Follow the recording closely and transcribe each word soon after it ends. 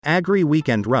AGRI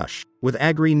Weekend Rush, with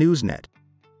AGRI Newsnet.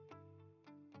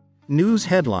 News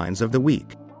headlines of the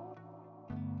week.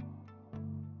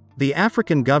 The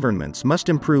African governments must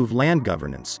improve land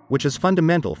governance, which is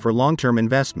fundamental for long-term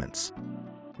investments.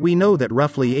 We know that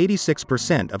roughly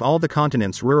 86% of all the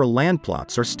continent's rural land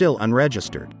plots are still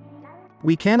unregistered.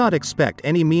 We cannot expect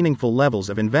any meaningful levels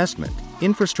of investment,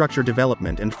 infrastructure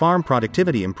development and farm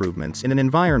productivity improvements in an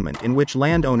environment in which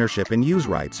land ownership and use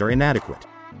rights are inadequate.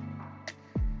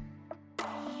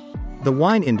 The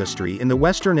wine industry in the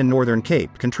Western and Northern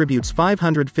Cape contributes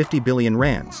 550 billion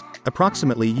rands,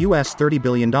 approximately US $30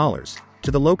 billion, to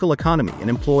the local economy and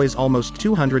employs almost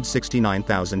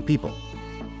 269,000 people.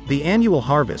 The annual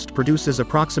harvest produces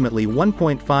approximately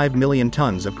 1.5 million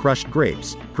tons of crushed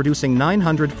grapes, producing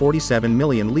 947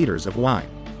 million liters of wine.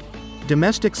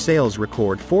 Domestic sales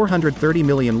record 430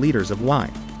 million liters of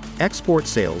wine. Export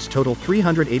sales total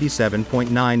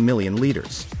 387.9 million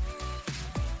liters.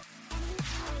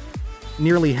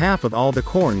 Nearly half of all the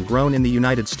corn grown in the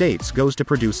United States goes to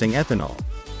producing ethanol.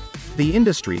 The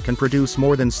industry can produce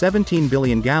more than 17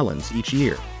 billion gallons each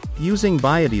year. Using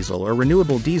biodiesel or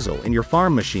renewable diesel in your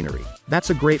farm machinery, that's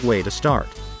a great way to start.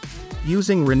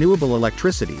 Using renewable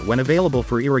electricity when available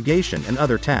for irrigation and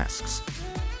other tasks.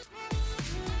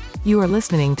 You are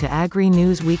listening to AGRI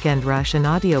News Weekend Rush, an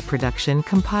audio production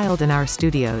compiled in our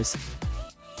studios.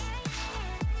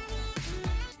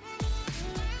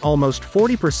 Almost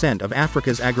 40% of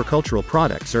Africa's agricultural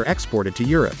products are exported to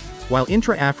Europe, while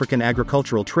intra-African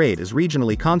agricultural trade is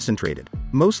regionally concentrated,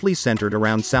 mostly centered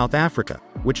around South Africa,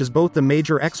 which is both the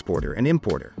major exporter and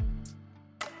importer.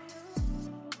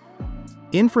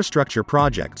 Infrastructure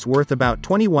projects worth about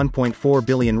 21.4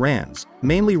 billion rands,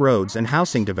 mainly roads and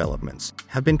housing developments,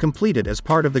 have been completed as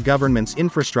part of the government's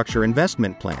Infrastructure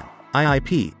Investment Plan,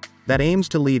 IIP, that aims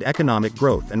to lead economic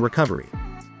growth and recovery.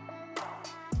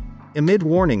 Amid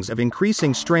warnings of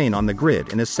increasing strain on the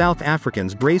grid and as South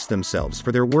Africans brace themselves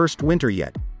for their worst winter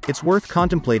yet, it's worth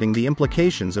contemplating the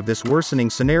implications of this worsening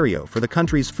scenario for the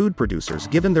country's food producers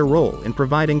given their role in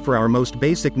providing for our most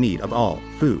basic need of all,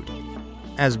 food.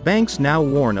 As banks now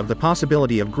warn of the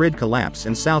possibility of grid collapse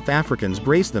and South Africans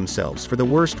brace themselves for the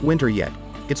worst winter yet,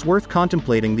 it's worth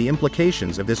contemplating the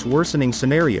implications of this worsening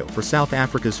scenario for South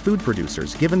Africa's food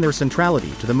producers given their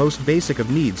centrality to the most basic of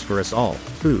needs for us all,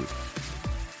 food.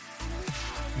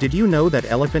 Did you know that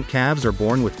elephant calves are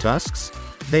born with tusks?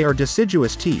 They are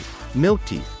deciduous teeth, milk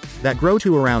teeth, that grow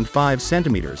to around 5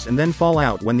 centimeters and then fall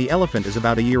out when the elephant is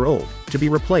about a year old, to be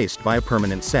replaced by a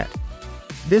permanent set.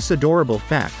 This adorable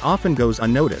fact often goes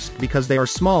unnoticed because they are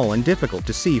small and difficult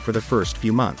to see for the first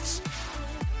few months.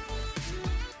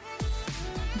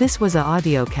 This was an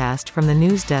audiocast from the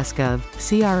news desk of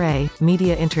CRA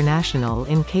Media International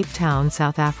in Cape Town,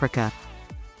 South Africa.